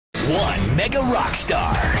One mega rock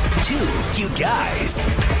star, two cute guys,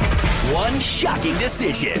 one shocking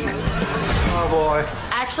decision. Oh boy.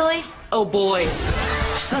 Actually, oh boys.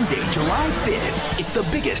 Sunday, July 5th, it's the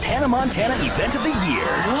biggest Hannah Montana event of the year.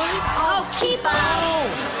 What? Oh, keep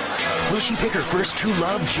up! Will she pick her first true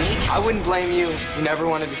love, Jake? I wouldn't blame you if you never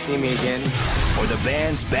wanted to see me again. Or the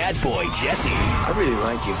band's bad boy, Jesse? I really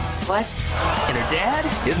like you. What? And her dad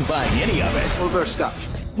isn't buying any of it. We better stop.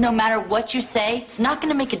 No matter what you say, it's not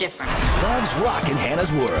gonna make a difference. Loves rock in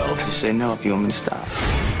Hannah's world. Just say no if you want me to stop.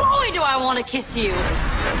 Boy, do I want to kiss you!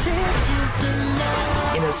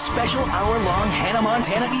 In a special hour-long Hannah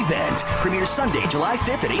Montana event. Premieres Sunday, July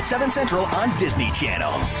 5th at 8, 7 Central on Disney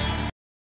Channel.